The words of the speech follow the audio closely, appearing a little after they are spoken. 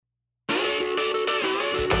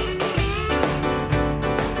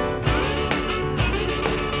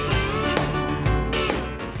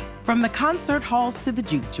From the concert halls to the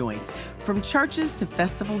juke joints, from churches to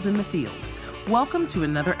festivals in the fields, welcome to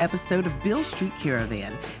another episode of Beale Street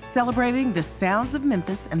Caravan, celebrating the sounds of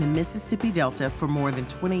Memphis and the Mississippi Delta for more than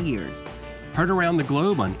 20 years. Heard around the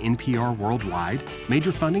globe on NPR Worldwide,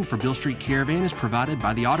 major funding for Beale Street Caravan is provided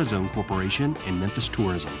by the AutoZone Corporation and Memphis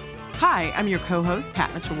Tourism. Hi, I'm your co-host,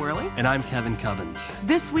 Pat Mitchell-Worley. And I'm Kevin Covens.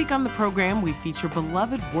 This week on the program, we feature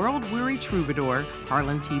beloved world-weary troubadour,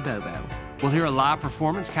 Harlan T. Bobo. We'll hear a live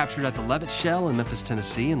performance captured at the Levitt Shell in Memphis,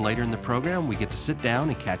 Tennessee, and later in the program, we get to sit down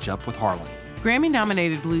and catch up with Harlan.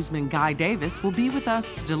 Grammy-nominated bluesman Guy Davis will be with us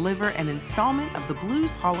to deliver an installment of the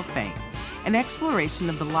Blues Hall of Fame, an exploration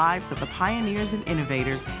of the lives of the pioneers and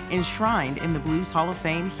innovators enshrined in the Blues Hall of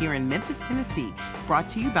Fame here in Memphis, Tennessee, brought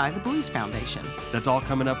to you by the Blues Foundation. That's all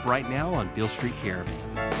coming up right now on Beale Street Caravan.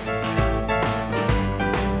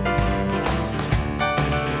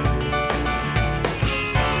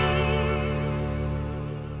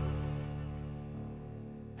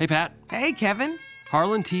 Hey, Pat. Hey, Kevin.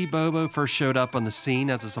 Harlan T. Bobo first showed up on the scene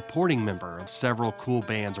as a supporting member of several cool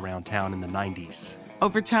bands around town in the 90s.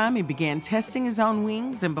 Over time, he began testing his own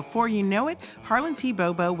wings, and before you know it, Harlan T.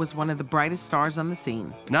 Bobo was one of the brightest stars on the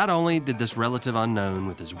scene. Not only did this relative unknown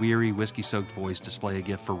with his weary, whiskey-soaked voice display a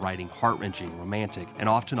gift for writing heart-wrenching, romantic, and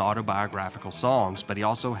often autobiographical songs, but he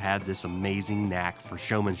also had this amazing knack for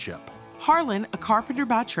showmanship. Harlan, a carpenter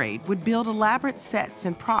by trade, would build elaborate sets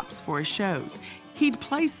and props for his shows. He'd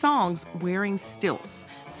play songs wearing stilts.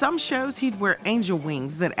 Some shows he'd wear angel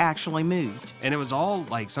wings that actually moved. And it was all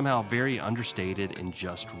somehow very understated and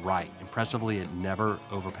just right. Impressively, it never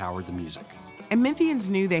overpowered the music. And Memphians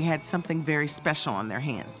knew they had something very special on their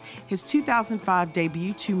hands. His 2005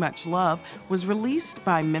 debut, Too Much Love, was released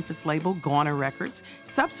by Memphis label Goner Records.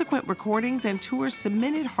 Subsequent recordings and tours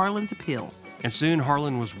cemented Harlan's appeal. And soon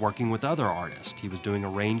Harlan was working with other artists. He was doing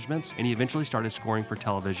arrangements, and he eventually started scoring for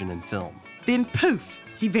television and film. Then poof,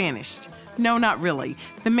 he vanished. No, not really.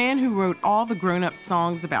 The man who wrote all the grown-up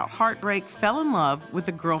songs about heartbreak fell in love with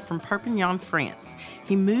a girl from Perpignan, France.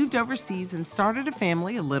 He moved overseas and started a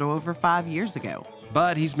family a little over 5 years ago.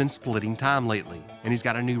 But he's been splitting time lately, and he's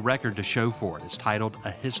got a new record to show for it. It's titled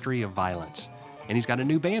A History of Violence. And he's got a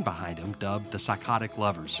new band behind him dubbed the Psychotic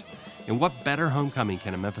Lovers. And what better homecoming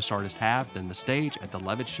can a Memphis artist have than the stage at the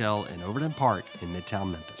Levitt Shell in Overton Park in Midtown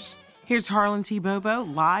Memphis? Here's Harlan T. Bobo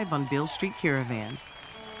live on Beale Street Caravan.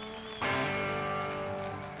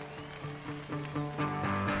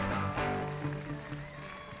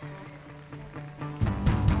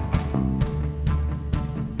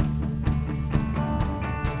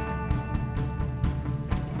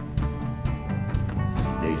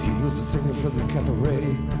 Nadine was a singer for the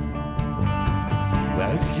cabaret.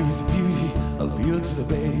 Maggie was the beauty of the field to the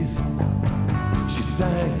bays. She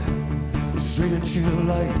sang straight into the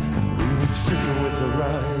light. We were stricken with her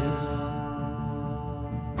eyes.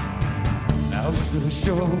 After the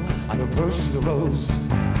show, I'd approach the rose.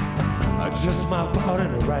 I dressed my part in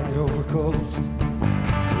a ragged overcoat.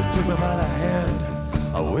 She took me by the hand.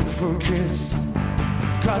 I went for a kiss.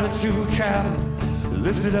 Got into a cab,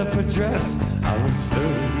 lifted up her dress. I was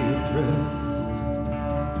thoroughly impressed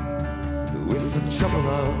with the trouble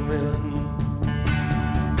I'm in.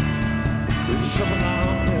 The trouble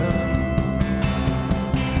I'm in.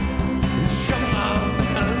 The trouble I'm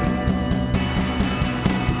in.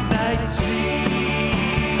 19,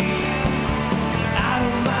 out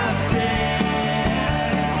of my bed.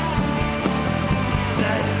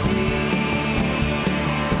 19,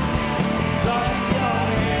 on your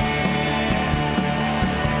head.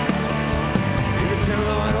 In a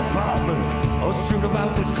terrible apartment, all strewn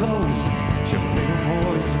about with clothes. Champagne and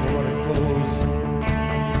boys in running pose.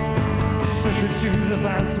 Slipped into the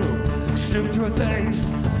bathroom, snooped through her things.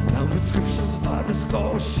 Found prescriptions by the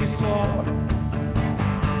score, she swore.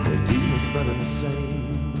 The deal was not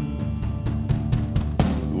insane.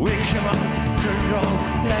 We came up, couldn't go,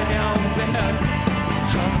 lay me on the bed.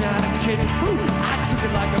 Caught me out of kid, I took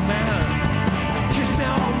it like a man. Kissed me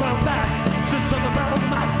on my back, just on the back of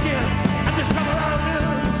my skin. And the trouble I'm in.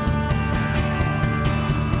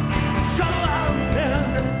 The trouble I'm in.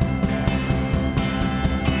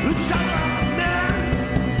 The trouble I'm in.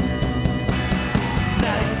 19,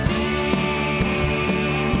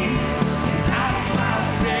 out of my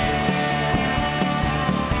bed.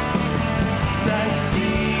 19,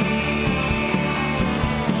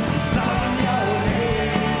 it's all in your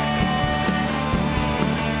head.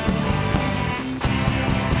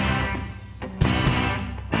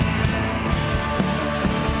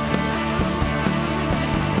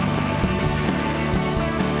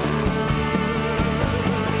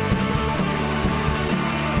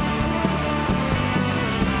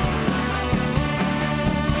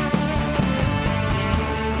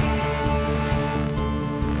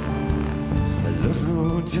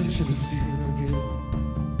 should have seen her again.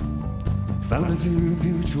 Found her through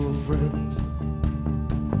mutual friends.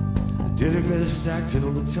 Did her best acting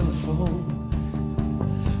on the telephone.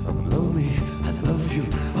 I'm lonely, I love you,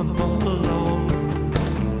 I'm all alone.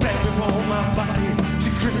 Begged her for my body,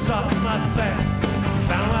 she criticized my sex.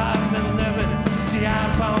 Found I've been living, she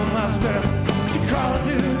had upon my steps. She crawled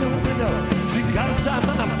through the window, she got inside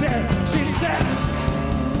my bed. She said,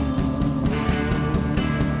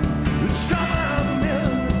 show me I'm in,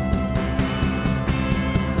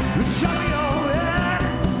 show me all that.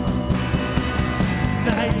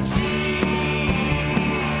 19,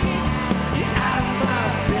 you're out of my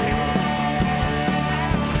bed.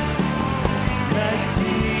 19,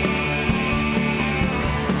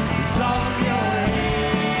 it's all in your head.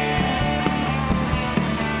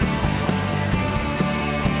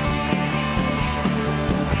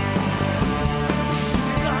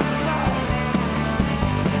 She's not alone.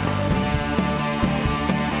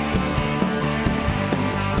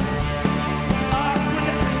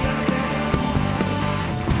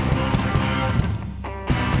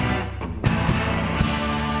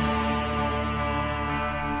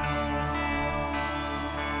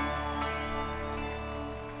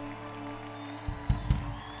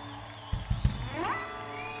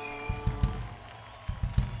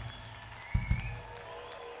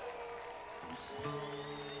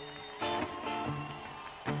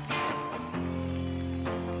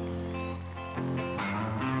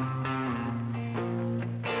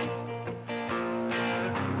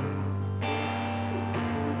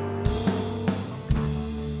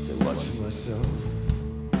 To watching myself,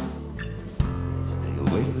 you're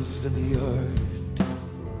weightless in the yard.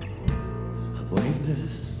 I'm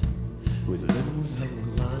weightless with limbs on the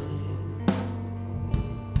line.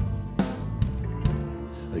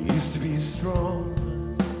 I used to be strong,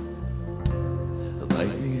 I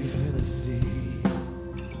might be fantasy.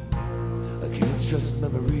 I can't trust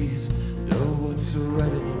memories, know what's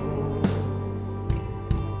right anymore.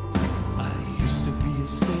 I used to be a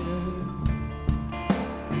sinner.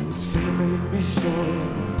 The sin made me sure,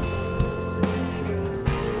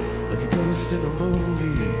 like a ghost in a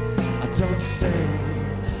movie. I don't say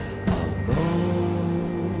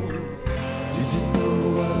alone. Did you know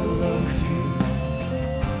I loved you?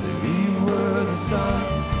 That we were the sun.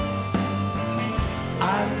 I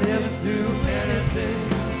lived through anything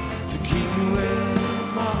to keep you in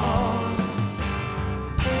my arms.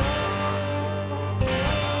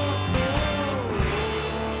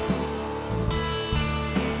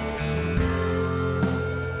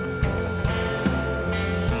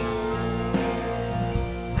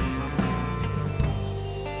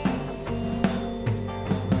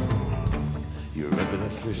 You remember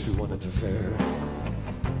that fish we wanted to fair?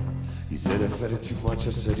 He said I fed it too much. I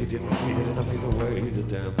said he didn't feed it enough either way. The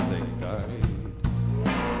damn thing died.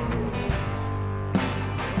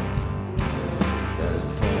 That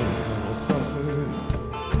boy's gonna suffer.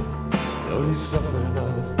 No, he's suffered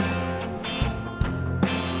enough.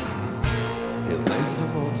 It makes him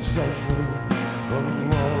won't suffer from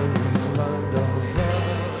all he's lined up for.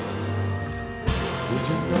 Did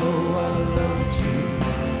you know I loved you?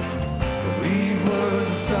 For we were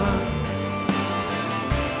the sun.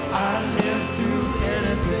 I lived through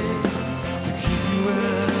anything to keep you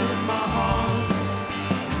in my heart.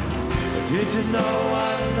 Did you know I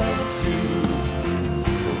loved you?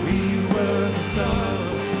 For we were the sun.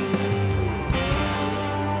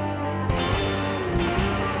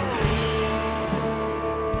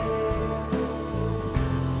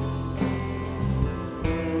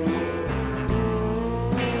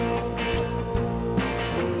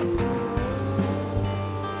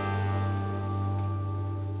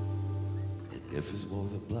 If it's more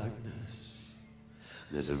than blackness,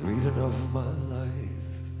 there's a reading of my life.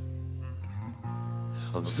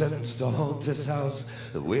 I'm sentenced to haunt this house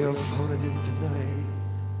that we're found it in tonight.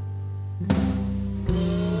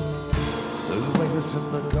 There's waiters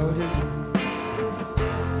in the garden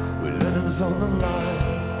with linens on the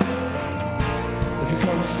line. Like a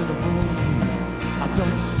ghost in a movie, I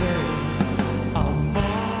don't say I'm on.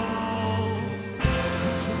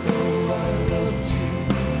 Did you know I loved you?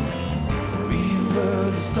 We were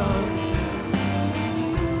the sun.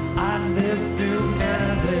 I lived through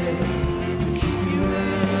anything to keep you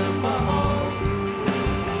in my arms.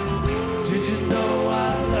 Did you know I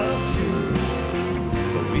loved you?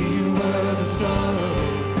 For we were the sun.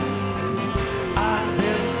 I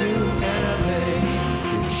lived through anything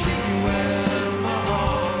to keep you in my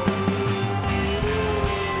arms.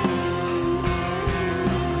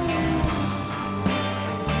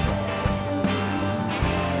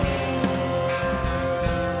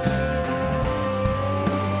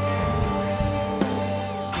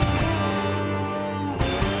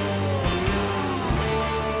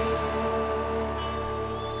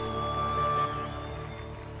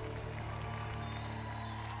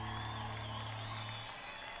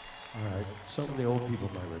 Something the old people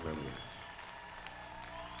might remember.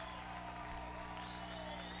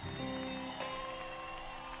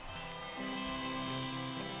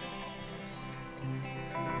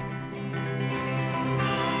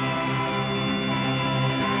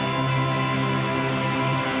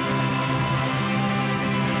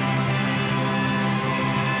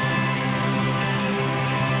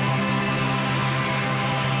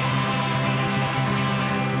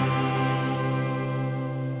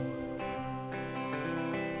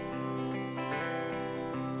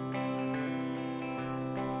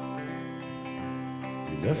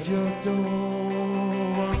 Left your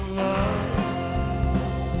door unlocked.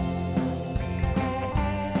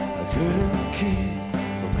 I couldn't keep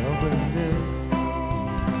from coming in.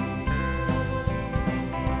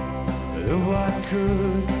 Though I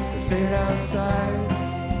could, I stayed outside.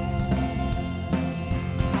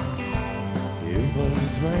 It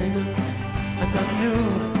was raining, and I knew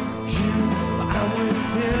you were out with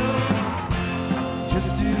him.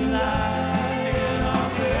 Just to lie in our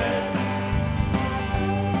bed.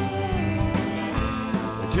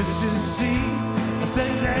 Just to see if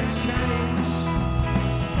things had changed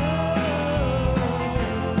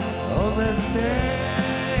on this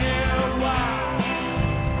day a while.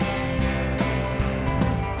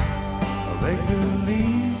 I make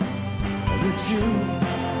believe that you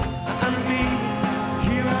and me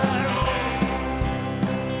here at home.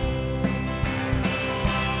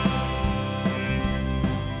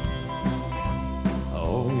 I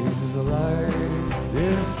always like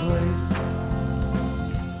this place.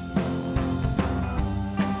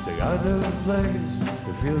 Kind of place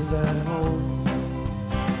that feels at home.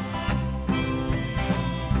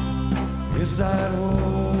 Yes, I'd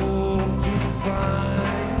hope to find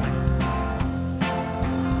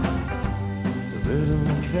the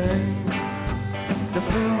little thing that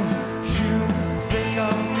proves you think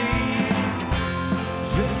of me.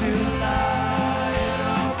 Just to lie in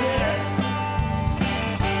our bed,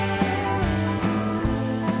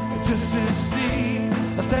 just to see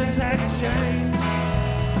if things had changed.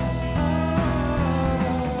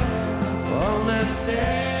 On this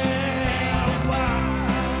day a while,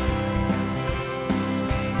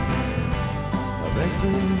 I make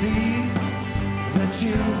believe that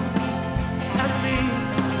you and me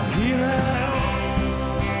are here at home.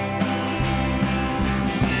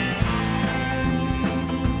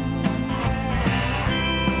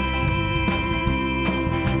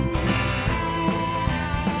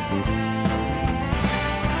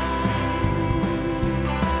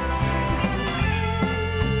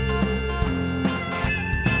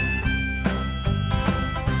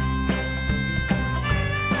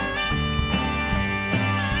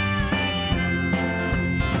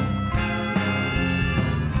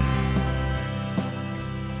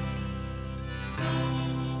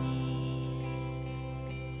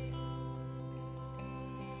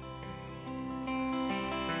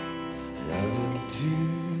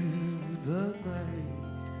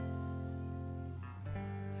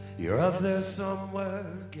 You're out there somewhere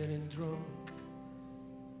getting drunk.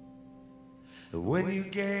 And when you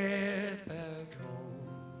get back home,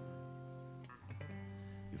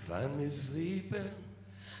 you find me sleeping,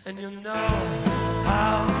 and you know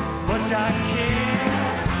how much I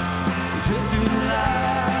care. Just to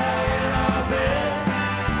lie in our bed,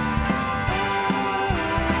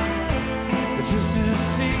 just to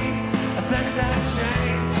see if things have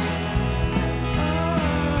changed.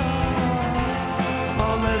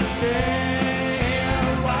 On this day a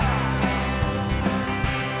while,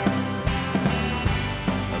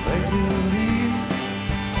 I make believe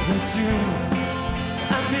that you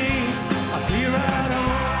and me are here at home.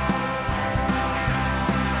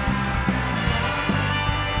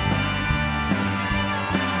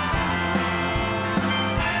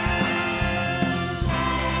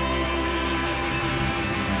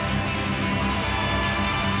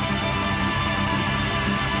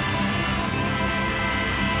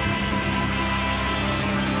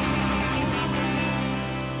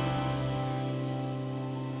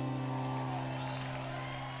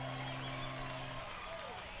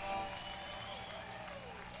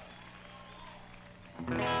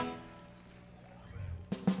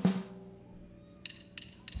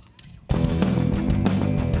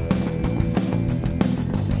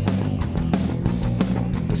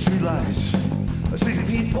 Lights, I see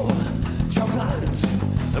people, chalk lines,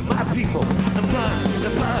 and my people, and bloods,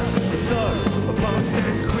 and bloods, and thugs, and punks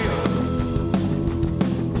and queer.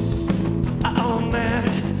 Our old man,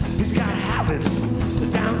 he's got habits,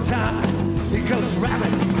 downtown, he goes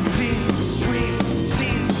rabbit, street,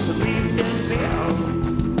 the beat is here.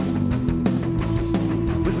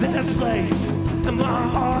 But there's place in my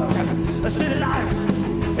heart, I sit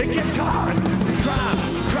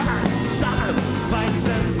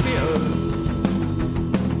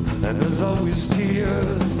his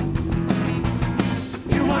tears.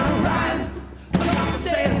 You wanna ride? Come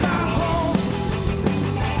stay at my home.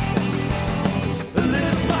 The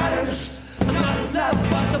little spiders, nothing left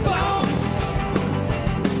but the bone.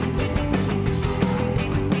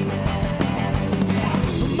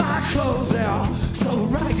 My clothes, they are so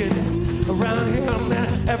ragged. Around here, man,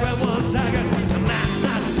 everyone's tagging. The man's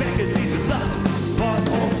not beggars, he's love for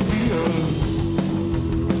all fear.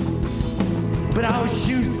 But I was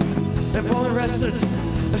youth, and born restless,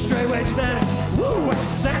 a straight wage man. Woo, I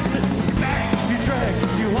sang it. You bang, you drag,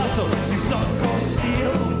 you hustle, you suck or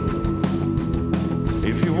steal.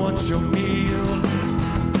 If you want your meal,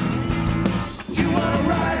 you wanna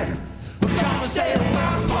ride? Well, come and stay at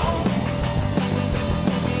my home.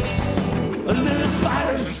 A little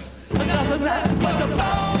spiders, nothing left but the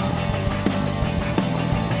bone.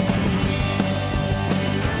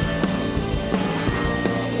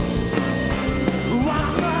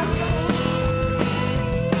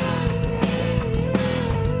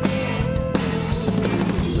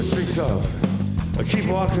 The streets of, I keep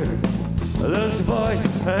walking. There's a voice,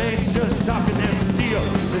 I ain't just talking. There's steel,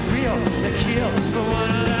 there's real, they kill for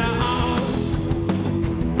one of their own.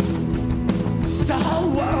 The whole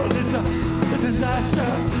world is a disaster.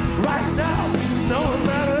 Right now, no one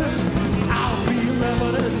matters. I'll be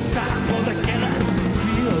 11 in time for the killing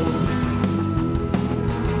fields.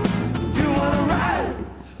 You wanna ride?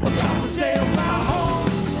 Well, come and stay at my home.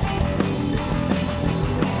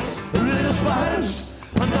 The little spiders,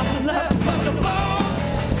 nothing left but the bone.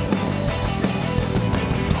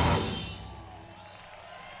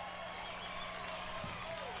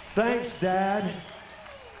 Thanks, Dad.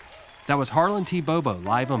 That was Harlan T. Bobo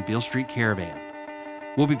live on Beale Street Caravan.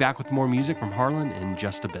 We'll be back with more music from Harlan in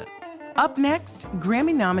just a bit. Up next,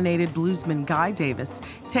 Grammy-nominated bluesman Guy Davis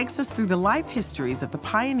takes us through the life histories of the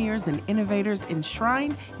pioneers and innovators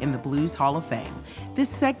enshrined in the Blues Hall of Fame. This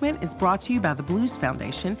segment is brought to you by the Blues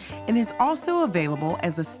Foundation and is also available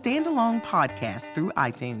as a standalone podcast through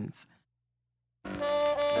iTunes.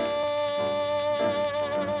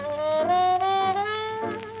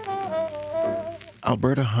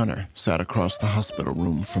 Alberta Hunter sat across the hospital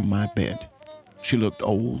room from my bed. She looked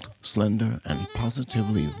old, slender, and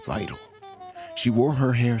positively vital. She wore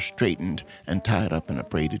her hair straightened and tied up in a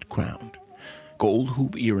braided crown. Gold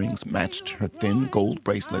hoop earrings matched her thin gold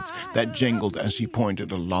bracelets that jingled as she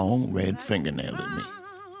pointed a long red fingernail at me.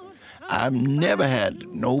 I've never had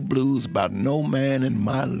no blues about no man in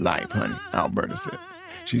my life, honey, Alberta said.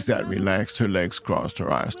 She sat relaxed, her legs crossed,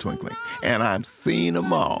 her eyes twinkling. And I've seen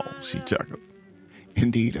them all, she chuckled.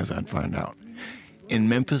 Indeed, as I'd find out. In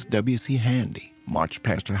Memphis, W.C. Handy marched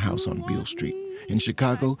past her house on Beale Street. In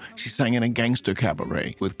Chicago, she sang in a gangster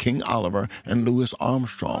cabaret with King Oliver and Louis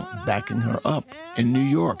Armstrong backing her up. In New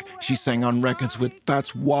York, she sang on records with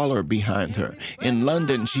Fats Waller behind her. In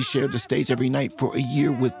London, she shared the stage every night for a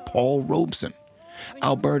year with Paul Robeson.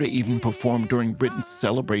 Alberta even performed during Britain's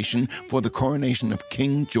celebration for the coronation of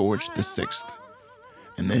King George VI.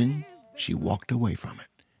 And then she walked away from it,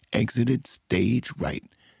 exited stage right,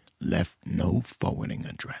 left no forwarding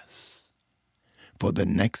address. For the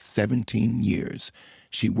next 17 years,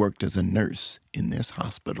 she worked as a nurse in this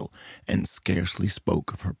hospital and scarcely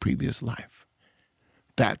spoke of her previous life.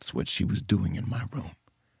 That's what she was doing in my room,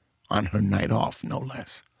 on her night off, no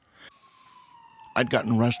less. I'd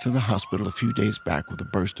gotten rushed to the hospital a few days back with a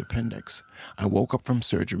burst appendix. I woke up from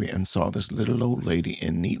surgery and saw this little old lady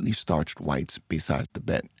in neatly starched whites beside the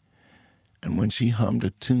bed. And when she hummed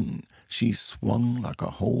a tune, she swung like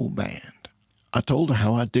a whole band. I told her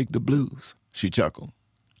how I dig the blues. She chuckled.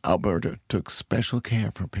 Alberta took special care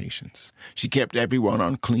of her patients. She kept everyone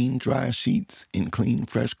on clean, dry sheets, in clean,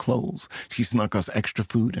 fresh clothes. She snuck us extra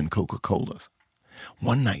food and Coca-Colas.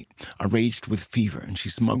 One night, I raged with fever, and she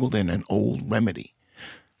smuggled in an old remedy.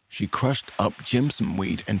 She crushed up jimson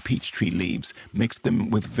weed and peach tree leaves, mixed them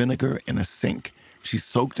with vinegar in a sink. She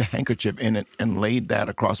soaked a handkerchief in it and laid that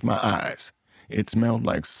across my eyes. It smelled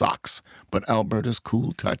like socks, but Alberta's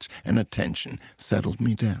cool touch and attention settled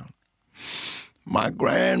me down. My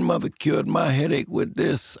grandmother cured my headache with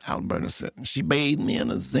this, Alberta said. She bathed me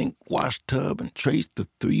in a zinc wash tub and traced the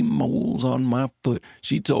 3 moles on my foot.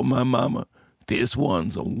 She told my mama, "This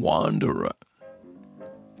one's a wanderer."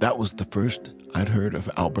 That was the first I'd heard of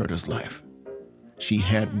Alberta's life. She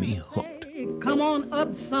had me hooked. Come on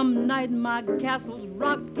up some night, my castle's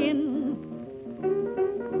rockin'.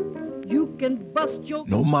 You can bust your...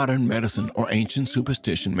 No modern medicine or ancient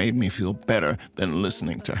superstition made me feel better than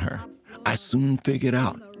listening to her. I soon figured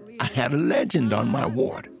out I had a legend on my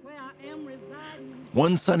ward.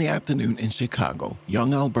 One sunny afternoon in Chicago,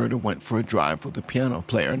 young Alberta went for a drive with a piano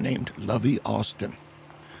player named Lovey Austin.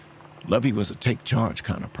 Lovey was a take-charge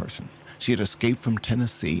kind of person. She had escaped from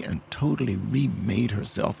Tennessee and totally remade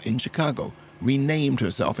herself in Chicago, renamed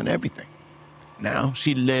herself and everything. Now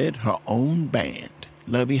she led her own band.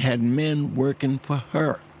 Lovey had men working for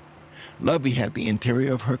her. Lovey had the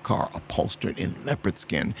interior of her car upholstered in leopard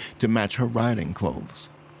skin to match her riding clothes.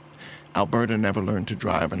 Alberta never learned to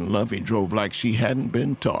drive, and Lovey drove like she hadn't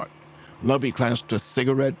been taught. Lovey clasped a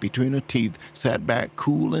cigarette between her teeth, sat back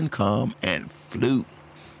cool and calm, and flew.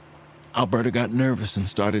 Alberta got nervous and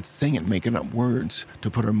started singing, making up words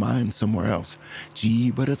to put her mind somewhere else.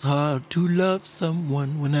 Gee, but it's hard to love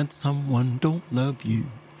someone when that someone don't love you.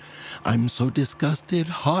 I'm so disgusted,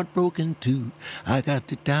 heartbroken too. I got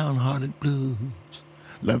the downhearted blues.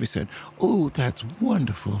 Lovey said, oh, that's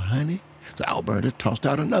wonderful, honey. So Alberta tossed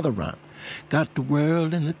out another rhyme. Got the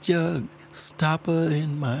world in a jug, stopper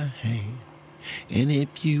in my hand. And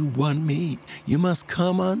if you want me, you must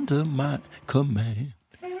come under my command.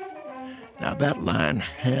 Now that line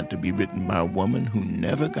had to be written by a woman who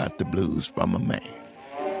never got the blues from a man.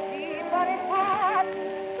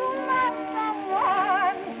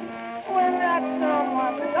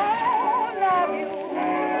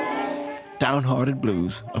 Downhearted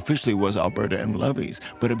Blues officially was Alberta and Lovey's,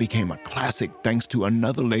 but it became a classic thanks to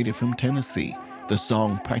another lady from Tennessee. The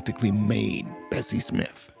song practically made Bessie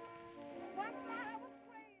Smith.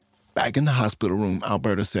 Back in the hospital room,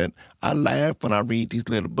 Alberta said, I laugh when I read these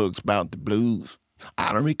little books about the blues.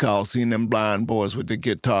 I don't recall seeing them blind boys with the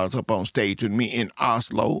guitars up on stage with me in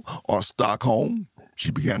Oslo or Stockholm. She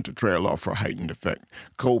began to trail off for heightened effect.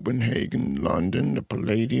 Copenhagen, London, the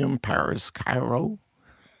Palladium, Paris, Cairo.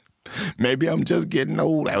 Maybe I'm just getting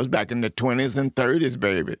old. I was back in the 20s and 30s,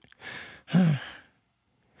 baby.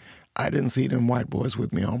 I didn't see them white boys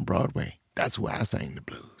with me on Broadway. That's where I sang the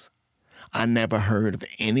blues. I never heard of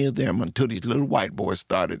any of them until these little white boys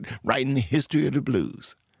started writing the history of the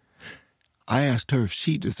blues. I asked her if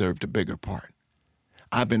she deserved a bigger part.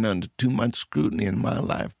 I've been under too much scrutiny in my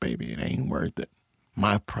life, baby. It ain't worth it.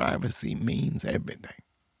 My privacy means everything.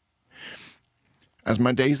 As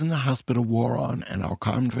my days in the hospital wore on and our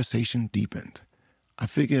conversation deepened, I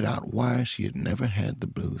figured out why she had never had the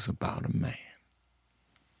blues about a man.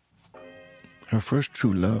 Her first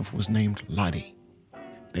true love was named Lottie.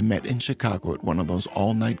 They met in Chicago at one of those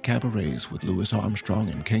all-night cabarets with Louis Armstrong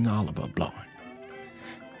and King Oliver blowing.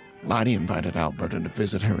 Lottie invited Alberta to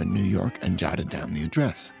visit her in New York and jotted down the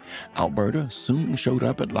address. Alberta soon showed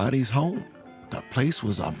up at Lottie's home. The place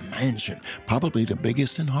was a mansion, probably the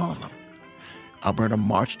biggest in Harlem. Alberta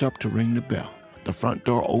marched up to ring the bell. The front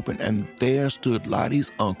door opened, and there stood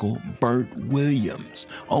Lottie's uncle, Bert Williams,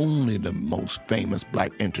 only the most famous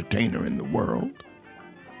black entertainer in the world.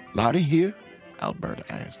 Lottie here? Alberta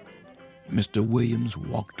asked. Mr. Williams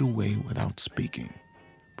walked away without speaking,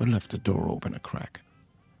 but left the door open a crack.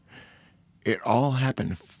 It all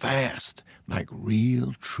happened fast, like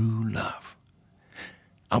real true love.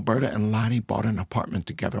 Alberta and Lottie bought an apartment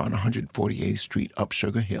together on 148th Street up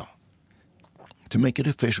Sugar Hill. To make it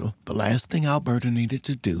official, the last thing Alberta needed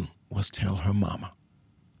to do was tell her mama.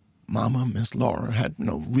 Mama, Miss Laura, had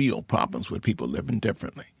no real problems with people living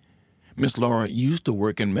differently. Miss Laura used to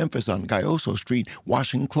work in Memphis on Gayoso Street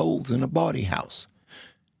washing clothes in a bawdy house.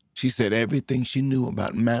 She said everything she knew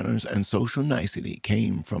about manners and social nicety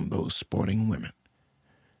came from those sporting women.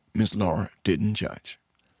 Miss Laura didn't judge.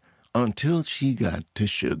 Until she got to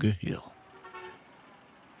Sugar Hill.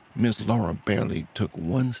 Miss Laura barely took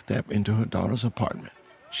one step into her daughter's apartment.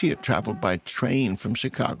 She had traveled by train from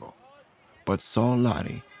Chicago, but saw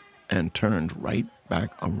Lottie and turned right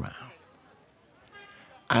back around.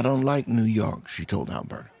 I don't like New York, she told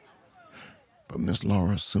Alberta. But Miss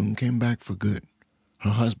Laura soon came back for good. Her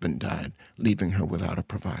husband died, leaving her without a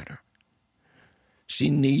provider. She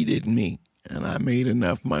needed me, and I made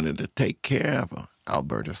enough money to take care of her,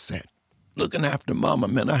 Alberta said. Looking after Mama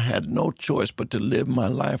meant I had no choice but to live my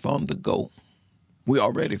life on the go. We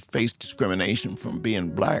already faced discrimination from being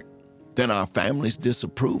black, then our family's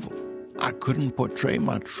disapproval. I couldn't portray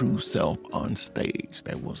my true self on stage.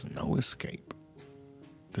 There was no escape.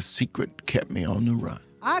 The secret kept me on the run.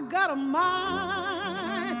 I got a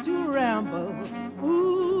mind to ramble,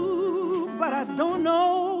 ooh, but I don't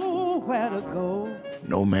know where to go.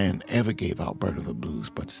 No man ever gave Alberta the blues,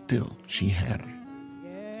 but still, she had them.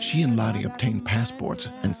 She and Lottie obtained passports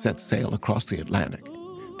and set sail across the Atlantic.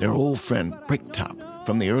 Their old friend, Bricktop,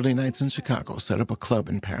 from the early nights in Chicago, set up a club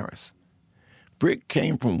in Paris. Brick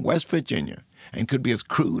came from West Virginia and could be as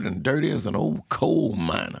crude and dirty as an old coal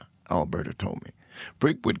miner, Alberta told me.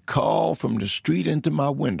 Brick would call from the street into my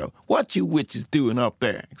window, "What you witches doing up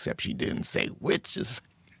there?" Except she didn't say witches.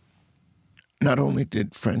 Not only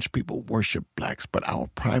did French people worship blacks, but our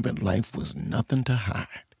private life was nothing to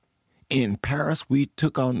hide. In Paris, we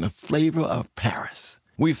took on the flavor of Paris.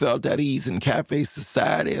 We felt at ease in cafe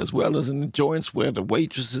society as well as in the joints where the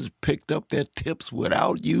waitresses picked up their tips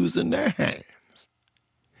without using their hands.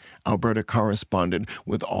 Alberta corresponded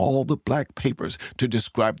with all the black papers to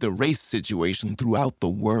describe the race situation throughout the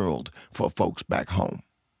world for folks back home.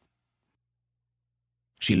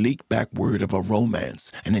 She leaked back word of a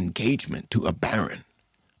romance, an engagement to a baron.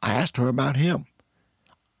 I asked her about him.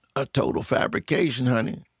 A total fabrication,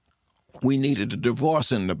 honey. We needed a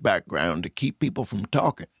divorce in the background to keep people from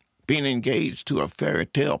talking. Being engaged to a fairy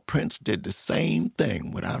tale prince did the same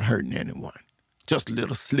thing without hurting anyone. Just a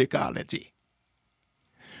little slickology.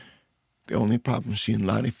 The only problem she and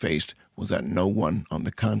Lottie faced was that no one on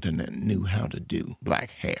the continent knew how to do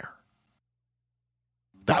black hair.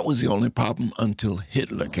 That was the only problem until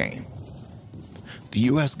Hitler came. The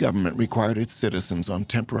U.S. government required its citizens on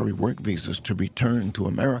temporary work visas to return to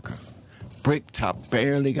America. Bricktop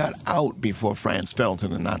barely got out before France fell to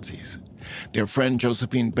the Nazis. Their friend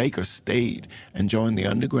Josephine Baker stayed and joined the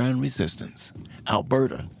underground resistance.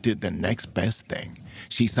 Alberta did the next best thing.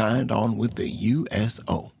 She signed on with the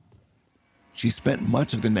USO. She spent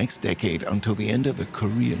much of the next decade until the end of the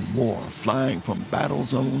Korean War flying from battle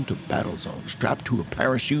zone to battle zone, strapped to a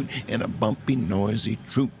parachute in a bumpy, noisy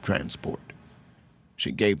troop transport.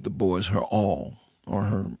 She gave the boys her all, or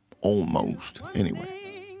her almost, anyway.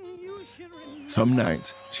 Some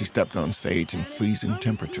nights, she stepped on stage in freezing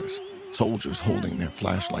temperatures, soldiers holding their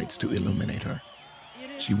flashlights to illuminate her.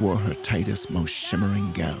 She wore her tightest, most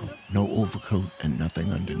shimmering gown, no overcoat and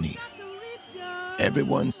nothing underneath.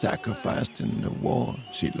 Everyone sacrificed in the war,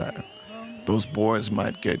 she laughed. Those boys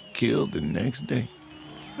might get killed the next day.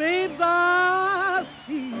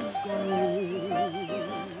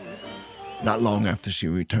 Not long after she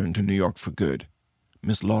returned to New York for good,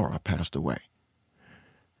 Miss Laura passed away.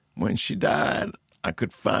 When she died, I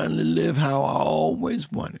could finally live how I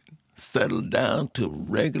always wanted, settle down to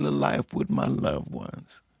regular life with my loved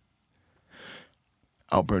ones.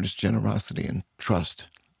 Alberta's generosity and trust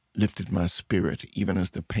lifted my spirit even as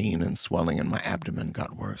the pain and swelling in my abdomen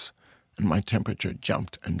got worse, and my temperature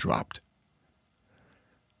jumped and dropped.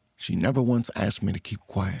 She never once asked me to keep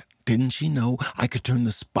quiet. Didn't she know I could turn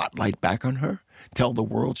the spotlight back on her, tell the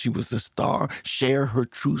world she was a star, share her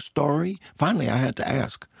true story? Finally, I had to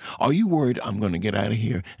ask, "Are you worried I'm going to get out of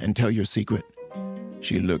here and tell your secret?"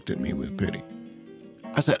 She looked at me with pity.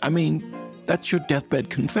 I said, that's your deathbed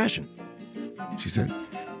confession. She said,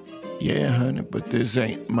 "Yeah, honey, but this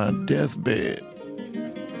ain't my deathbed."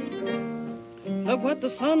 Look what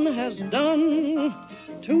the sun has done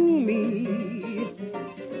to me.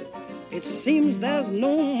 It seems there's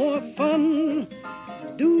no more fun.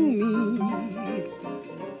 Do me.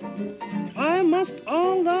 Why must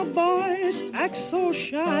all the boys act so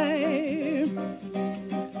shy?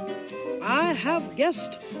 I have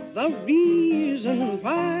guessed the reason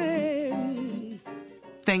why.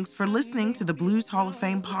 Thanks for listening to the Blues Hall of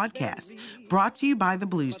Fame podcast, brought to you by the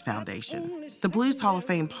Blues Foundation. The Blues Hall of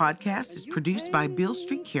Fame podcast is produced by Beale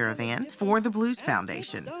Street Caravan for the Blues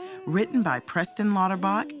Foundation, written by Preston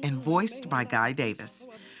Lauterbach and voiced by Guy Davis.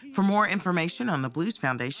 For more information on the Blues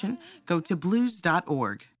Foundation, go to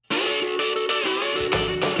blues.org.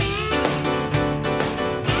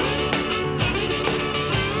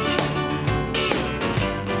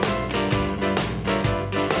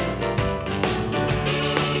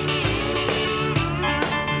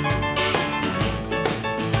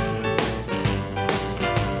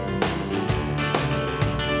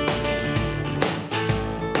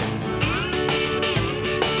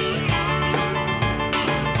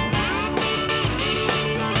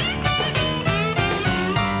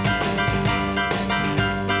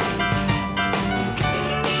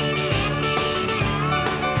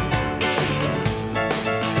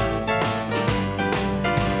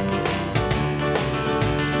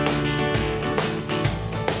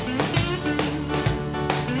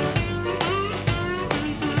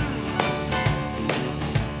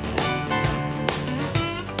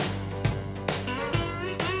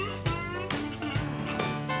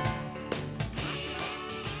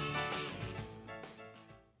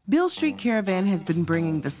 Beale Street Caravan has been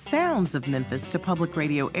bringing the sounds of Memphis to public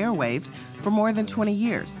radio airwaves for more than 20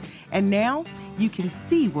 years. And now you can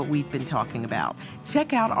see what we've been talking about.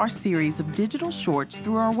 Check out our series of digital shorts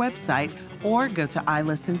through our website or go to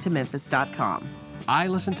ilistentomemphis.com. I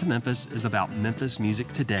Listen to Memphis is about Memphis music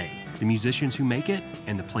today, the musicians who make it,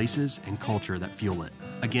 and the places and culture that fuel it.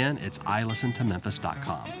 Again, it's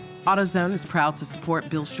ilistentomemphis.com. AutoZone is proud to support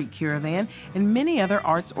Beale Street Caravan and many other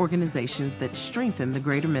arts organizations that strengthen the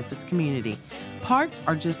greater Memphis community. Parts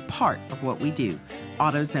are just part of what we do.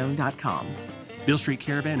 AutoZone.com. Beale Street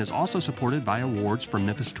Caravan is also supported by awards from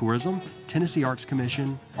Memphis Tourism, Tennessee Arts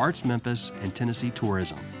Commission, Arts Memphis, and Tennessee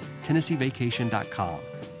Tourism. TennesseeVacation.com.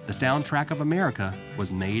 The soundtrack of America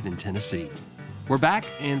was made in Tennessee. We're back,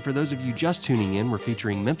 and for those of you just tuning in, we're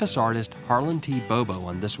featuring Memphis artist Harlan T. Bobo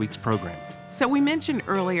on this week's program. So we mentioned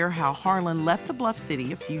earlier how Harlan left the Bluff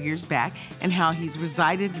City a few years back and how he's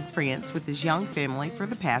resided in France with his young family for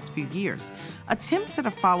the past few years. Attempts at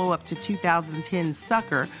a follow-up to 2010's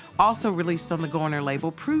Sucker, also released on the Garner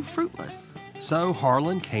label, proved fruitless. So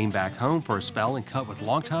Harlan came back home for a spell and cut with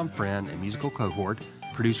longtime friend and musical cohort,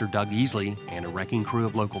 producer Doug Easley, and a wrecking crew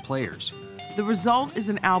of local players. The result is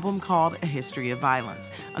an album called A History of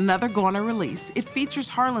Violence, another Garner release. It features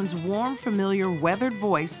Harlan's warm, familiar, weathered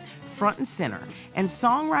voice front and center, and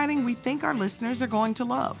songwriting we think our listeners are going to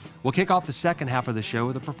love. We'll kick off the second half of the show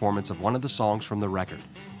with a performance of one of the songs from the record.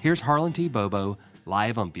 Here's Harlan T. Bobo,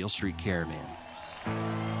 live on Beale Street Caravan.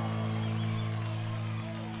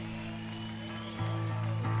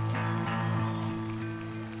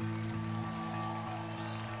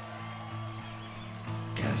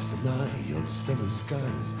 Cast an eye on stellar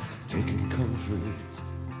skies, taking comfort.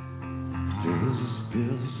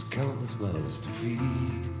 Bills, countless mouths to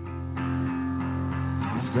feed.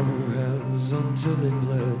 Discover hands until they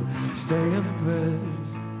bled. Stay in bed.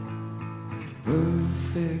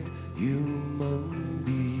 Perfect human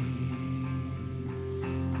being.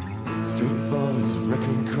 Stood bars,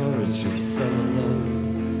 wrecking cars, you fell in love.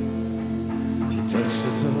 You touched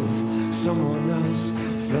yourself, someone else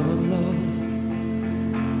fell in love.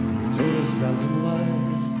 Told 1,000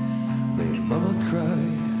 lies, made mama cry.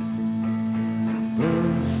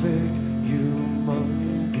 Perfect human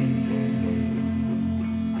being.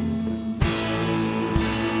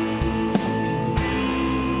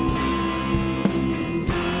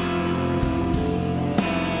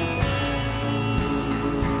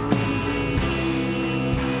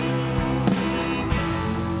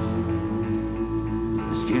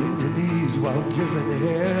 Skin your knees while giving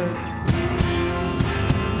head.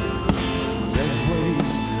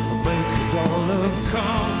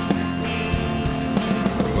 Come,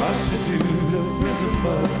 prostitute of prison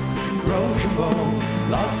bus, broken bones,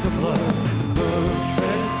 loss of blood,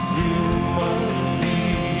 perfect human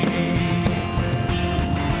being.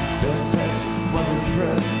 Death text, mother's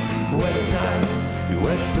breast, wet at night, you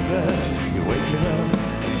wet the bed, you're waking up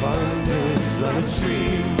and find it's not a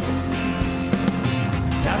dream.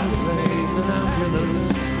 Celebrating an ambulance,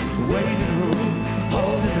 waiting room,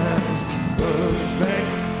 holding hands,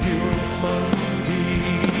 perfect human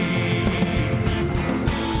being.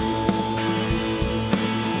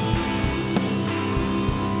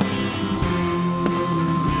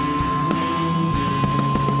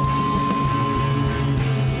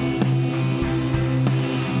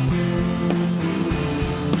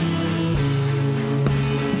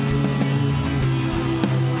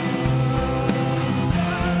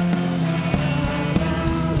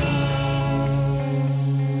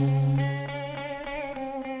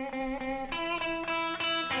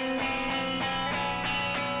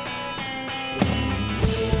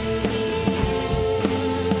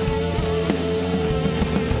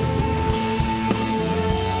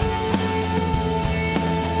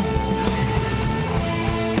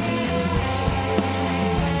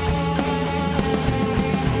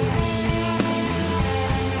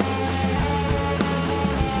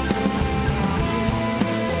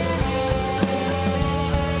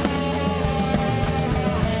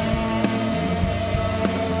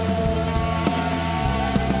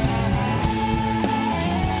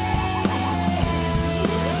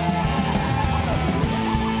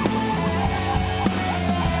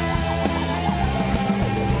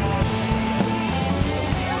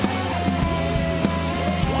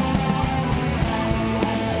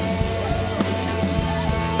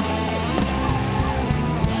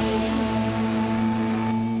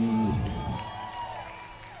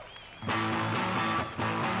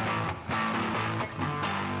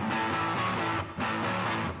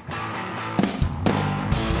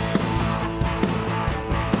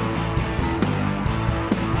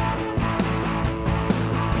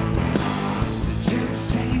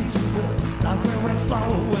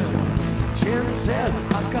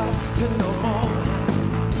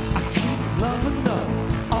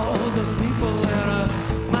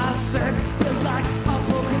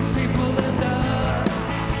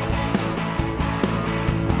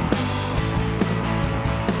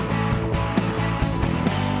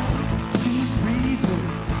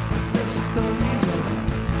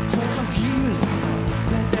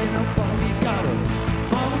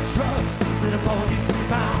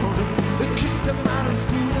 pound. They kicked him out of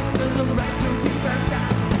school after the rectory burned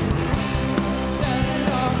down. Set it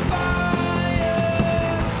on fire.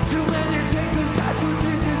 Too many takers got you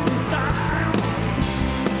taken this time.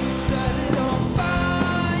 Set it on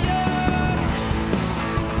fire.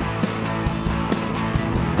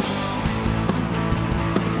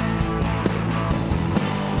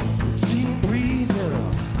 Gene Breeze in a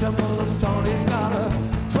temple of stone. He's got a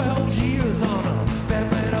 12 years on a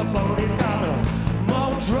bed of bone. He's got a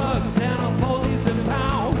more drugs and a police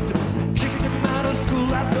impound. Kicked him out of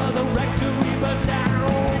school after the rectory burned down.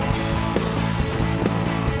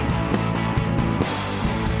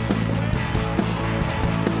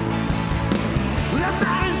 That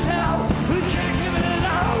man is hell, we can't give it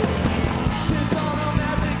alone. There's all no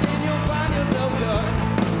magic and you'll find yourself good.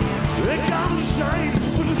 It comes straight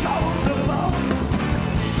with a soul on the phone.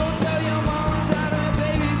 Go tell your mama that her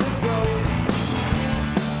baby's a goat.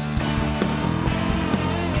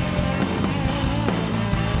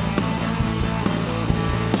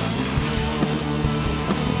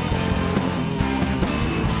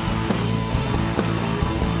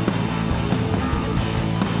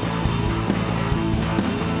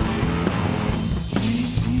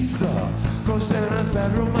 She's a ghost in his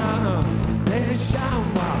bedroom and they shout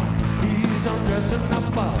while he's undressing up.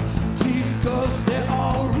 She's ghosts, they're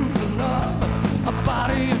all roofing up. A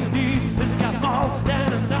body in need has got more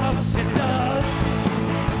than enough. It does.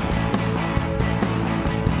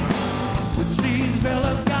 The Gene's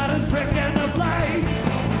villain's got his brick in the blaze.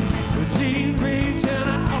 The Gene Breeze in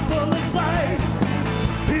a house full of slaves.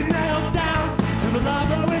 He's nailed down to the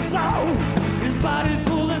library floor. His body's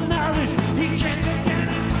full of knowledge, he can't take it.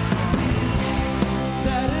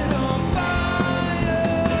 Set it on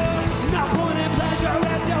fire. No point in pleasure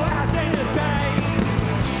if your ass ain't in pain.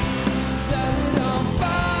 Set it on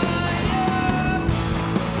fire.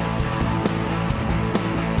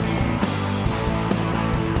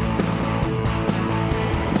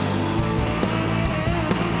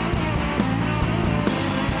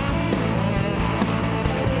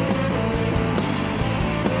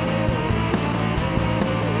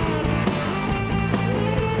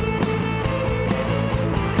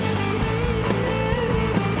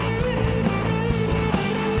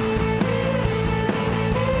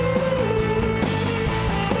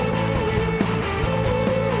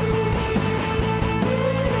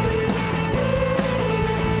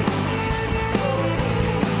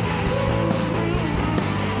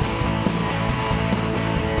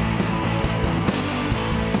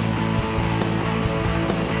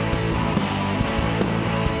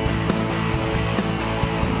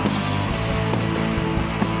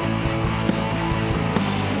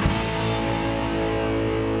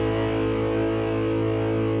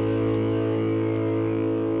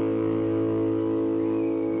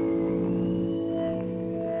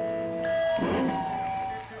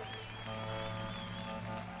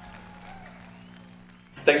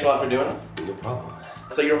 Thanks a lot for doing this. No problem.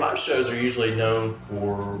 So your live shows are usually known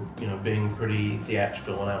for, being pretty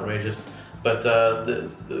theatrical and outrageous, but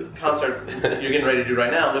the concert you're getting ready to do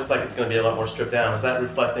right now looks like it's going to be a lot more stripped down. Is that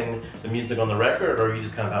reflecting the music on the record, or are you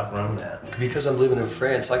just kind of outgrown that? Because I'm living in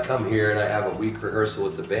France, I come here and I have a week rehearsal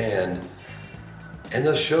with the band, and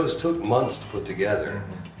those shows took months to put together.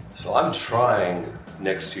 So I'm trying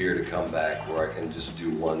next year to come back where I can just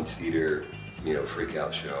do one theater, freak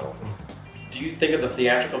out show. Do you think of the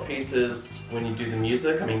theatrical pieces when you do the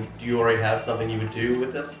music? I mean, do you already have something you would do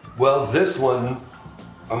with this? Well, this one,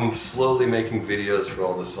 I'm slowly making videos for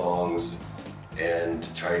all the songs and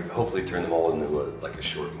try hopefully turn them all into a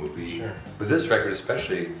short movie. Sure. With this record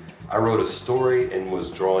especially, I wrote a story and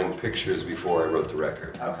was drawing pictures before I wrote the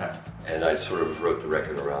record. Okay. And I sort of wrote the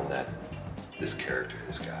record around this character,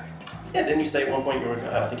 this guy. Yeah, didn't you say at one point you were,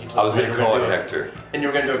 I think you told I was us going to call it Hector. And you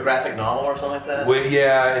were going to do a graphic novel or something like that? Well,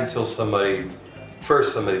 yeah, until somebody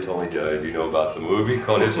told me, do you know about the movie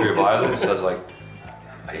called History of Violence? I was like,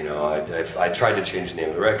 I tried to change the name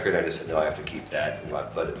of the record. I just said, no, I have to keep that.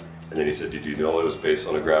 And then he said, did you know it was based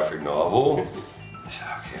on a graphic novel? I said,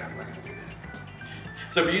 okay, I'm not going to do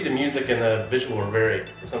that. So for you, the music and the visual are it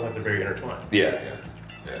sounds like they're very intertwined. Yeah.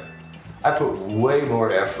 I put way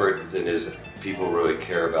more effort than people really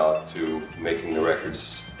care about to making the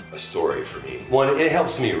records a story for me. One, it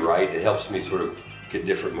helps me write. It helps me sort of get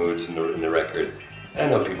different moods in the record. I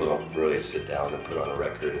know people don't really sit down and put on a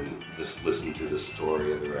record and just listen to the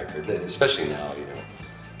story of the record, especially now,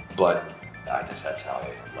 But that's how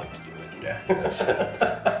I like to do it.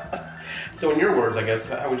 Yeah. So in your words, I guess,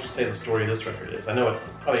 how would you say the story of this record is? I know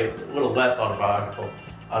it's probably a little less autobiographical.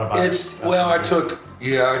 I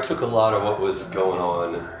took a lot of what was going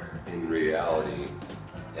on in reality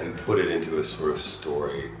and put it into a sort of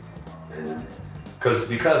story. And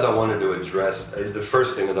because I wanted to address, the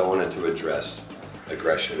first thing is I wanted to address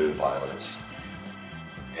aggression and violence.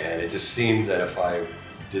 And it just seemed that if I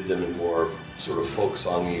did them in more sort of folk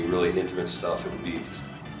songy, really intimate stuff, it would be just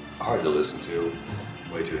hard to listen to,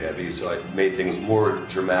 way too heavy. So I made things more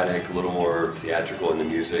dramatic, a little more theatrical in the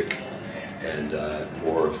music, and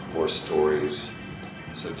more stories.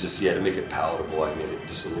 So just, to make it palatable, I made it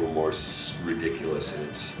just a little more ridiculous in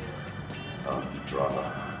its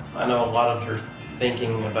drama. I know a lot of your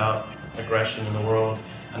thinking about aggression in the world.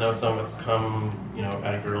 I know some of it's come,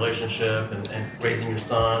 out of your relationship and raising your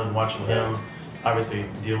son and watching him obviously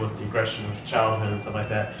deal with the aggression of childhood and stuff like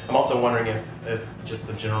that. I'm also wondering if just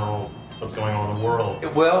the general, what's going on in the world.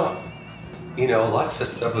 Well, a lot of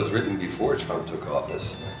this stuff was written before Trump took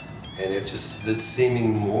office, and it's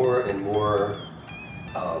seeming more and more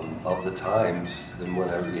of the times than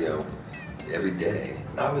whenever, every day.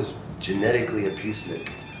 I was genetically a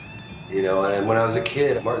peacenik. And when I was a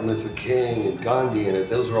kid, Martin Luther King and Gandhi, and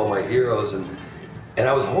those were all my heroes, and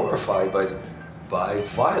I was horrified by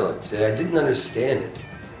violence, and I didn't understand it.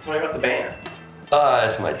 Tell me about the band.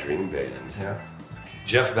 It's my dream band. Yeah.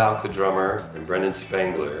 Jeff Balk, the drummer, and Brendan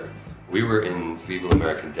Spangler, we were in Viva la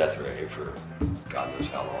American Death Ray for God knows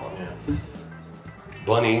how long. Yeah.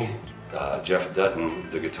 Bunny, Jeff Dutton,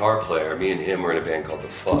 the guitar player, me and him were in a band called The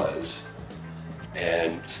Fuzz.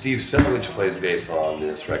 And Steve Selvidge plays bass on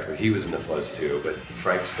this record. He was in The Fuzz too, but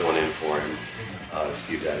Frank's filling in for him.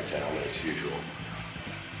 Steve's out of town as usual.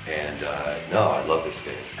 And no, I love this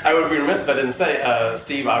band. I would be remiss if I didn't say,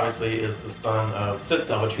 Steve obviously is the son of Sid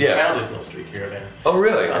Selvidge, who founded Mill Street Caravan. Oh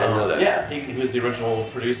really? I didn't know that. Yeah, he was the original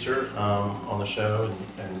producer on the show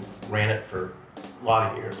and ran it for a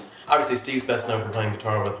lot of years. Obviously Steve's best known for playing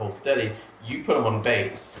guitar with Hold Steady. You put him on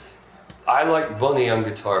bass. I like Bunny on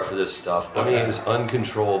guitar for this stuff. Bunny is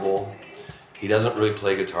uncontrollable. He doesn't really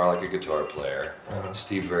play guitar like a guitar player.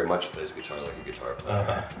 Steve very much plays guitar like a guitar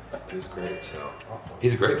player. He's great, so awesome.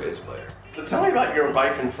 He's a great bass player. So tell me about your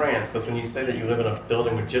life in France, because when you say that you live in a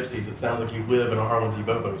building with gypsies, it sounds like you live in a Harlan T.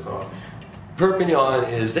 Bobo song. Perpignan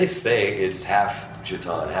is, they say it's half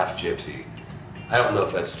Gitane, half gypsy. I don't know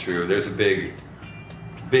if that's true. There's a big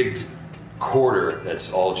quarter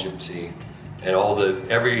that's all gypsy, and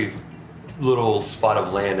every little spot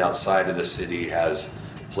of land outside of the city has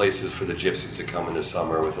places for the gypsies to come in the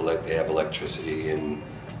summer with they have electricity and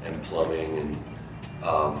plumbing, and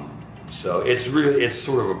so it's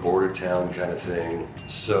sort of a border town kind of thing.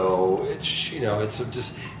 So it's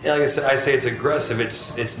it's like I said, I say it's aggressive.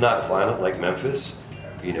 It's not violent like Memphis.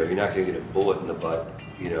 You're not going to get a bullet in the butt.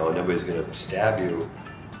 And nobody's going to stab you.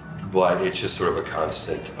 But it's just sort of a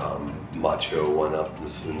constant macho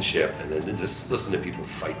one-upmanship, and then just listen to people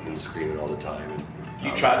fighting and screaming all the time.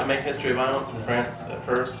 You tried to make History of Violence in France at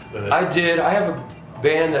first? But I did. I have a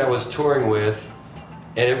band that I was touring with,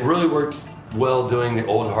 and it really worked well doing the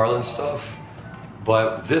old Harlan stuff.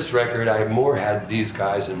 But this record, I more had these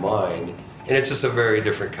guys in mind, and it's just a very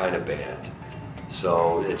different kind of band.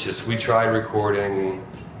 So we tried recording.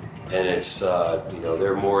 And it's,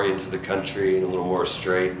 they're more into the country and a little more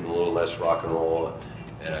straight and a little less rock and roll.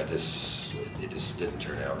 And it just didn't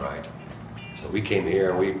turn out right. So we came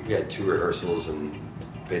here and we had 2 rehearsals and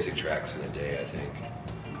basic tracks in a day, I think.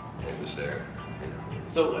 And it was there.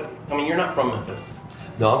 So, you're not from Memphis.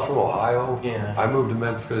 No, I'm from Ohio. Yeah. I moved to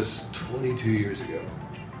Memphis 22 years ago.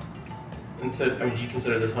 And so, do you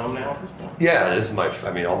consider this home now at this point? Yeah, this is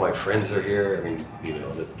all my friends are here.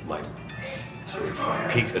 My sort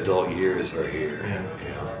of peak adult years are here.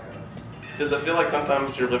 Yeah. Does it feel like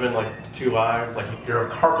sometimes you're living like 2 lives? Like you're a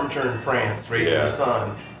carpenter in France raising your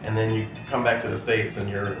son, and then you come back to the States and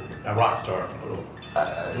you're a rock star.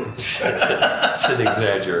 It's an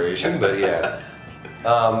exaggeration, but yeah.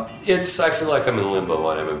 I feel like I'm in limbo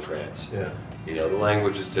when I'm in France. Yeah. The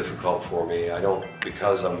language is difficult for me.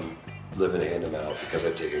 Because I'm living hand to mouth, because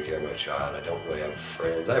I've taken care of my child, I don't really have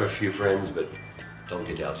friends. I have a few friends, but don't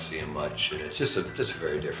get out to see him much, and it's just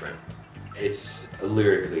very different. It's a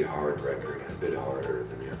lyrically hard record, a bit harder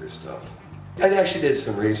than the other stuff. I actually did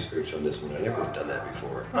some research on this one. I never done that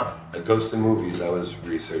before. At Ghost in Movies, I was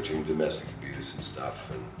researching domestic abuse and stuff,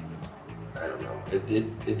 and I don't know. It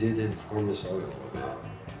did inform the song a little bit.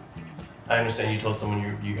 I understand you told someone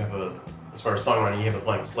you have as far as songwriting, you have a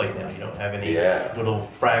blank slate now. You don't have any little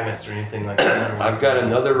fragments or anything like that. I've got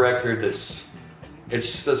another record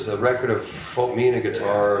it's just a record of me and a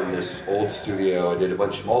guitar in this old studio. I did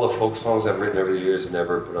all the folk songs I've written over the years and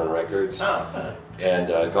never put on records. And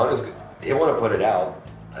they want to put it out.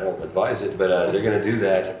 I don't advise it, but they're going to do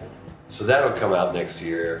that. So that'll come out next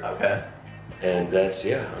year. Okay. And that's,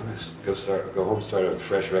 I'm gonna go home, start a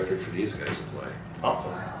fresh record for these guys to play.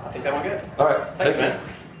 Awesome. I think that went good. All right, Thanks, thank man.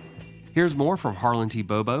 Here's more from Harlan T.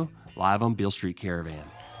 Bobo, live on Beale Street Caravan.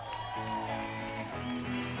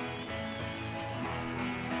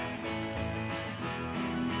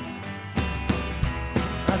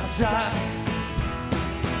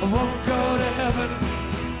 I won't go to heaven,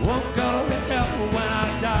 won't go to hell when I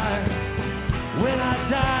die. When I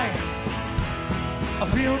die, I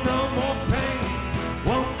feel no more pain,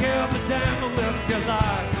 won't give a damn if you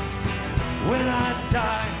lie. When I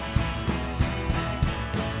die,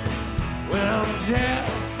 when I'm dead,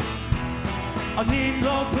 I need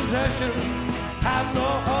no possessions, have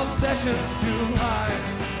no obsessions to hide.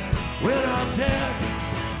 When I'm dead,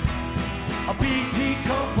 I'll be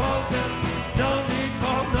decomposing, no need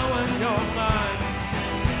for knowing your mind.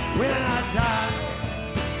 When I die,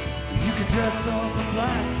 you can dress all in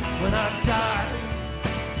black. When I die,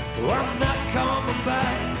 I'm not coming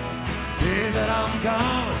back. Day that I'm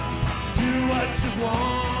gone, do what you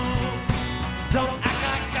want. Don't act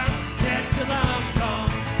like I'm dead till I'm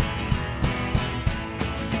gone.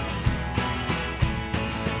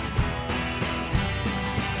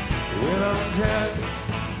 When I'm dead,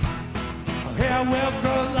 hair will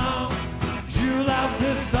grow long. You love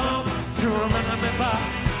this song to remember me by.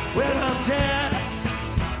 When I'm dead,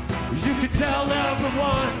 you can tell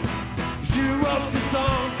everyone you wrote the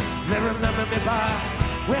song they remember me by.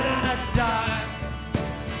 When I die,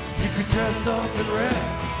 you can dress up in red.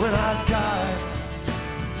 When I die,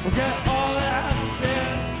 forget all that I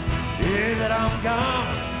said. Yeah, that I'm gone.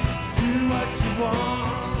 Do what you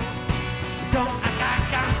want. Don't act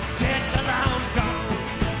like I'm dead till I'm gone.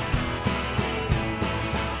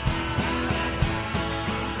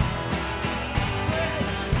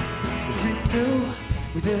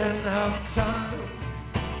 We didn't have time.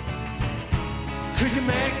 Could you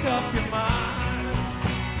make up your mind?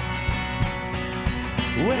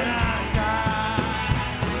 When I die,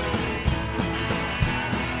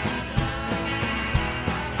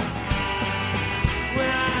 when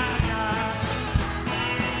I die,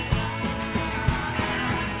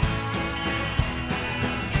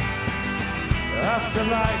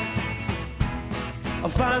 afterlife, I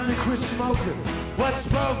finally quit smoking. What's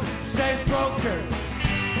broken stays broken.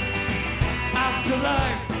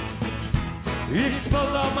 Afterlife, you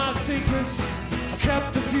exposed all my secrets. I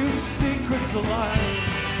kept a few secrets alive.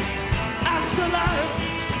 Afterlife,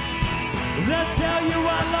 did I tell you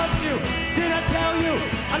I loved you? Did I tell you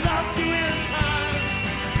I loved you in time?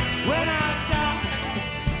 When I die,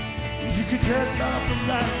 you can dress up in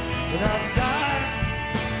black. When I die,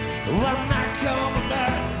 I'm not coming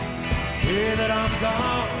back. Hear that I'm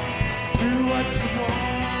gone. Do what you want.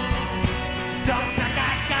 Don't act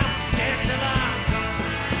like I'm dead till I'm gone.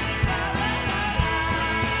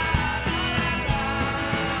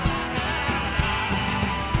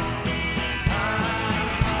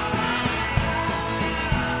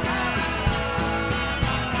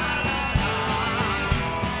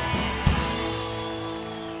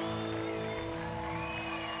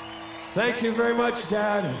 Thank you very much,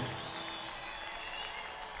 Dad.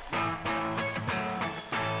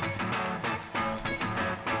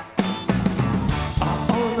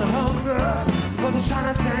 For the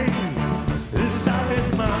shiny things, this stuff is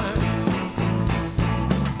mine.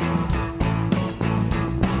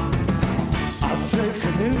 I'll take a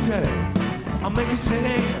new day, I'll make it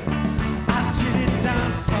sing. I'll cheat it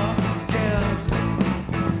down again.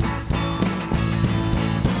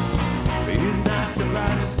 He's not the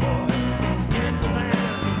brightest boy in the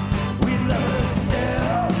land. We love him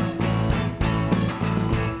still.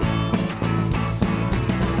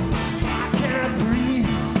 I can't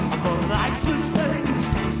breathe among lifeless things.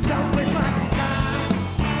 Don't waste my time.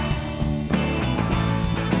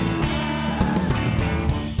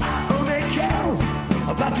 I only care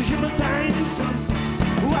about the human things.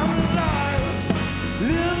 Who I'm alive,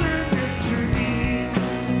 living a dream.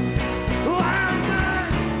 Who am I?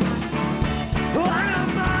 Who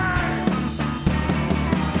am I?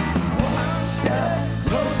 One step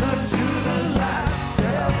closer to the last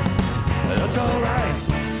step. That's alright.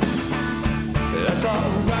 That's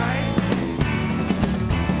alright.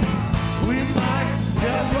 We might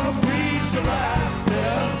never reach the last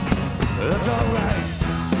step. That's alright.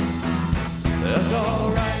 That's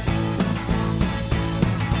alright.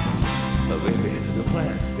 Baby, the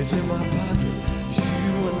plan is in my pocket.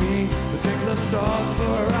 You and me, we take the stars for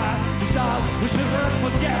a ride. The stars we should not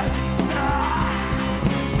forget.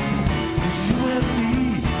 You and me,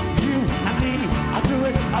 you and me. I'll do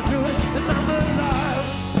it, and I'm alive.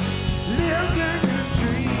 Living a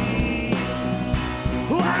dream.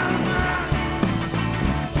 Who am I?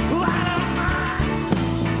 Who am I?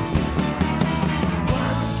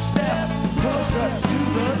 to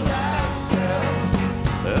the last step.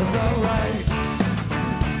 That's alright.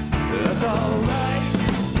 That's alright.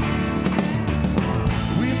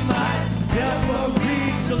 We might never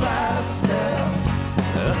reach the last step.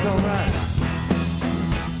 That's alright.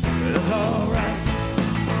 That's alright.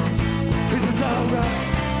 It's alright.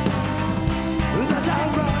 That's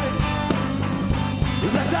alright.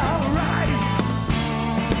 That's alright.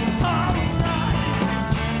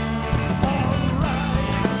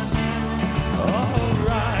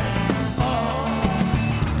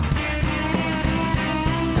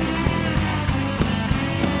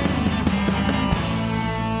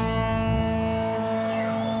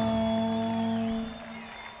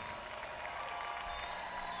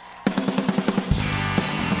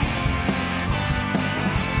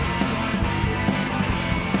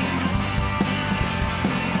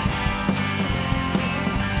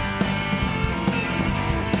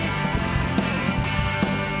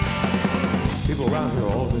 People around here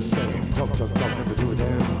are all the same. Talk, never do a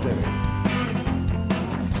damn thing.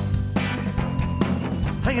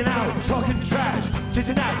 Hanging out, talking trash,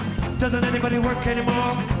 chasing ass. Doesn't anybody work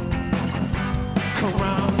anymore? Come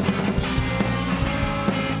round.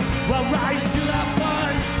 Well, rise to that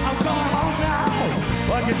fun. I'm going home now.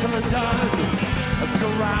 Well, I get something done. I go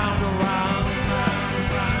round and round and round and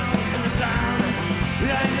round. And the sound,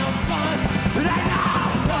 it ain't no fun. It ain't no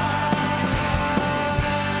fun.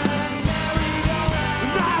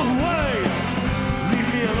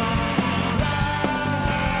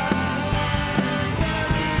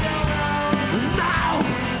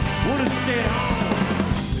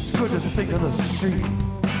 It's good to think on the street.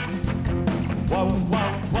 Whoa, whoa,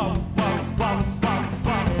 whoa, whoa, whoa, whoa,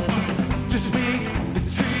 whoa. Just me, the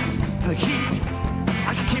trees, the heat. I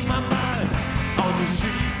can keep my mind on the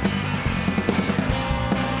street.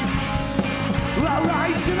 All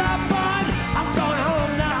right, should I have fun? I'm going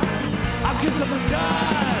home now. I'll get something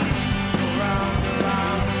done. Around,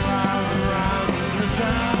 around, around, around the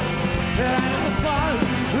sun. It ain't no fun.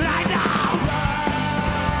 I know.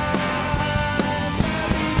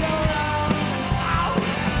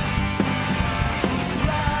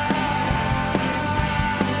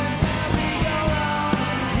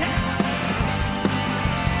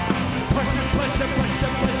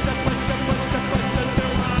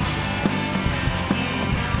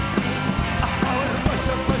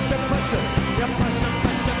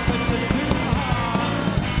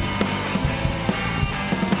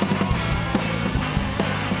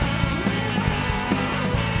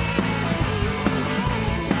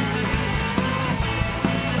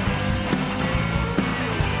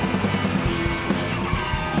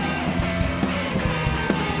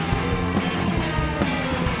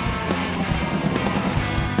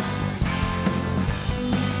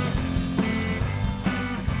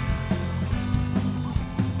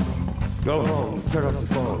 Go home, turn off the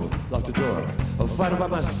phone, lock the door. I'll fight it by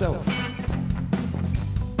myself.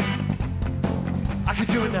 I can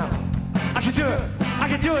do it now. I can do it. I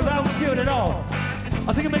can do it, but I don't feel it at all.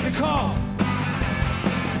 I think I'll make a call.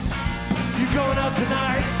 You going out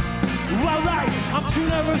tonight? Well, right, I'm too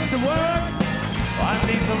nervous to work. I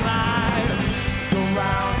need some light. Go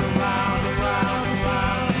round and round and round and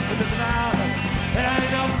round. And the sound, it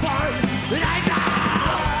ain't no fun. It ain't no.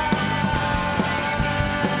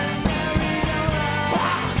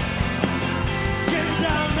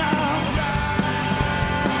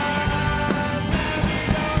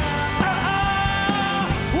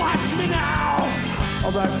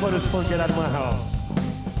 All right, fun is fun, get out of my house.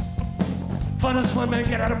 Fun is fun, man,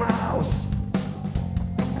 get out of my house.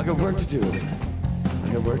 I got work to do. I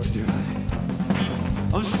got work to do.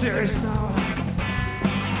 I'm serious now.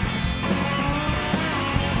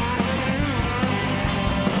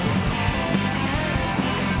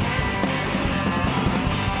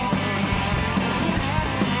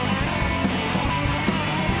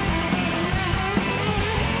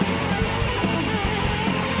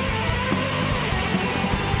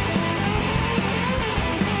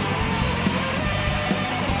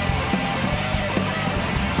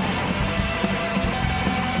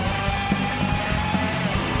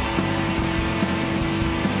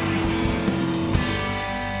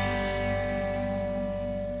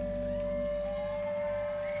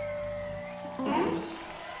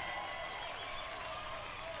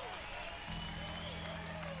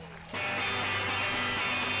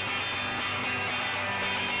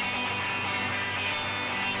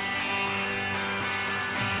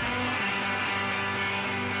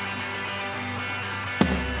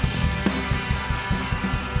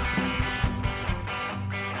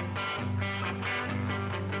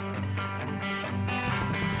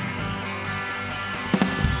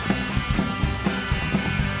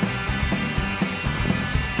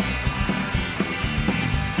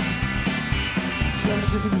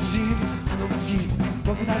 Slippers and jeans, I know my teeth,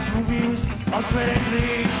 broken out your reviews, I'm sweating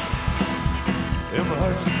clean. And my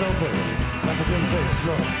heart's just open, like a big face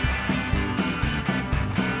drum.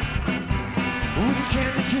 With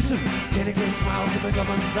candy kisses, candy cane smiles, and make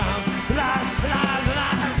up on sound. Alive, alive,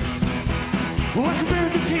 alive. What's the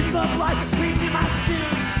beard to keep the blood beating in my skin?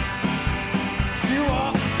 She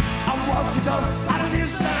walks, I walk, she don't, I don't hear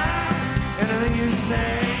sound. Anything you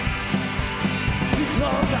say. She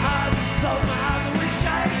closed her eyes, and we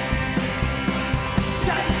shake.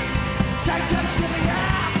 Shake, shake, shake, shimmy,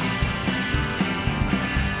 yeah.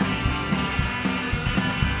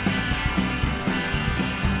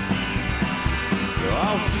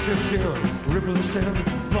 Oh, she sits here, ripple the sand,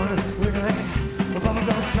 running with her hand, the bubble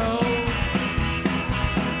don't toe.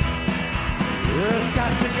 It's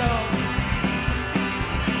got to go.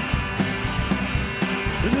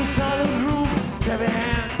 In the silent room, every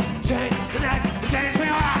hand, change the neck, change me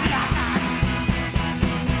around.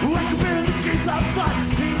 Like a bear that keeps out blood,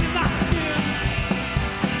 beating my skin.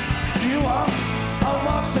 She walks, I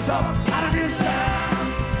walk, she don't, I don't hear sound.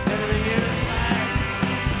 Everything is back.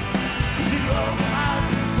 She closed her eyes,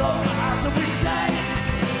 and we shake.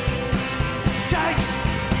 Shake,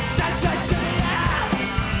 shake, shake, shake, yeah.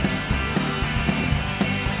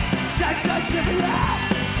 Shake, shake, shake, yeah.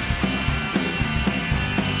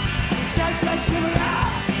 Shake, shake, shake, yeah.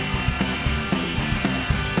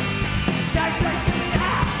 Shake, shake, shake, yeah.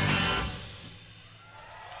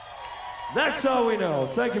 That's all we know.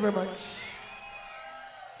 Thank you very much.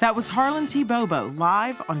 That was Harlan T. Bobo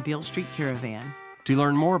live on Beale Street Caravan. To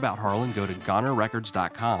learn more about Harlan, go to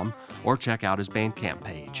GonerRecords.com or check out his Bandcamp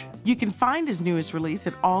page. You can find his newest release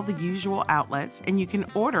at all the usual outlets, and you can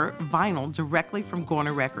order vinyl directly from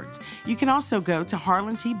Goner Records. You can also go to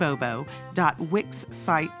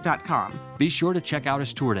harlantbobo.wixsite.com. Be sure to check out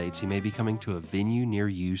his tour dates. He may be coming to a venue near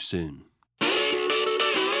you soon.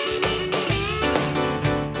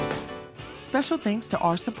 Special thanks to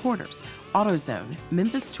our supporters, AutoZone,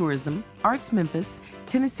 Memphis Tourism, Arts Memphis,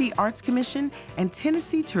 Tennessee Arts Commission, and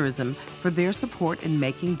Tennessee Tourism for their support in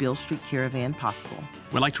making Beale Street Caravan possible.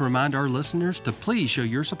 We'd like to remind our listeners to please show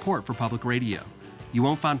your support for public radio. You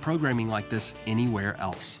won't find programming like this anywhere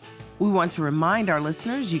else. We want to remind our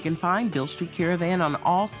listeners you can find Beale Street Caravan on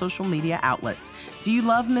all social media outlets. Do you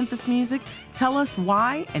love Memphis music? Tell us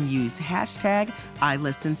why and use hashtag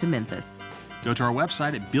 #IListenToMemphis. Go to our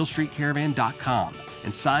website at BealeStreetCaravan.com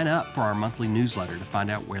and sign up for our monthly newsletter to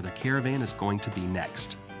find out where the caravan is going to be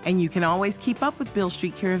next. And you can always keep up with Beale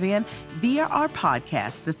Street Caravan via our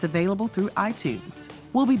podcast that's available through iTunes.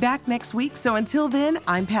 We'll be back next week, so until then,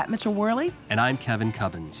 I'm Pat Mitchell-Worley. And I'm Kevin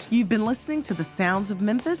Cubbins. You've been listening to the sounds of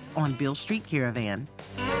Memphis on Beale Street Caravan.